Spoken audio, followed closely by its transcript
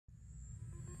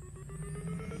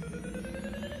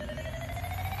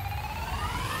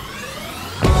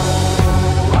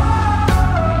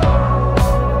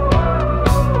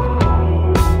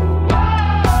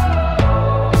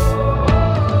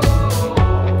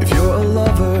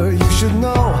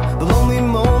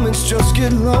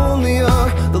get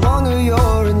lonelier the longer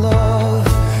you're in love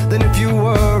than if you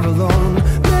were alone.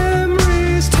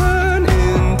 Memories turn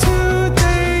into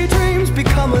daydreams,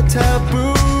 become a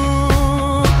taboo.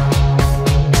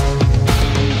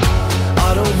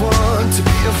 I don't want to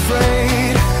be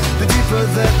afraid. The deeper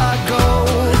that I go,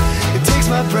 it takes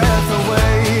my breath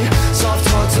away. Soft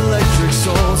hearts, electric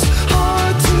souls,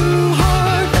 heart to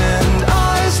heart and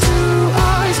eyes to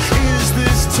eyes. Is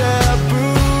this taboo?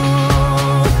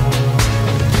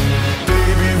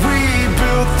 Baby, we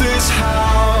built this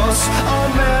house on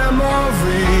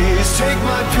memories. Take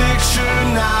my picture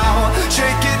now,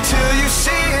 shake it till you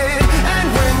see it. And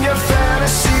when your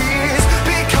fantasies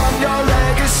become your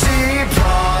legacy,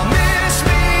 promise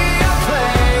me a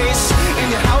place in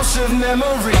your house of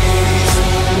memories.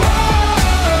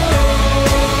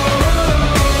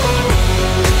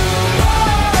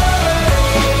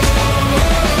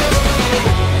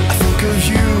 I think of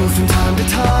you from time to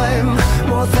time,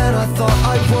 more than I thought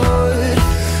I would.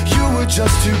 You were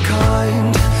just too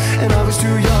kind, and I was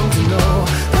too young to know.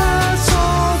 That's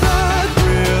all that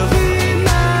really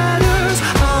matters.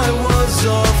 I was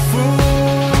a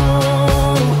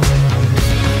fool.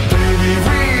 Baby,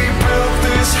 we built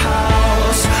this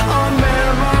house on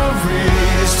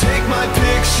memories. Take my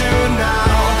picture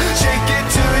now, shake it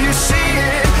till you see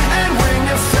it. And when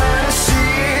your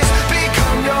fantasies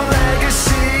become your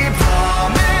legacy,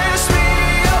 promise me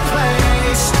a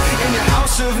place in your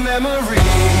house of memories.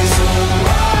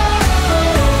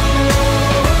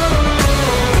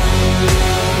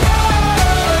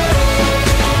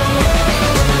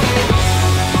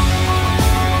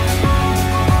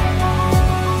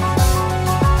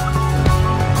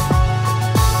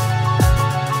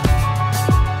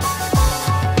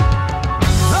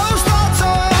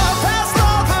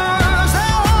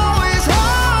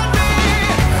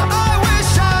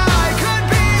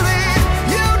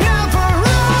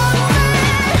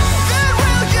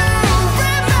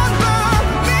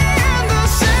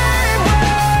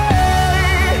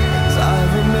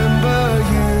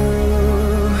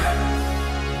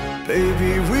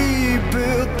 Baby, we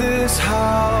built this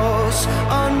house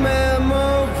on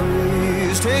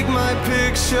memories. Take my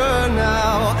picture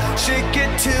now, shake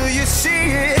it till you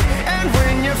see it.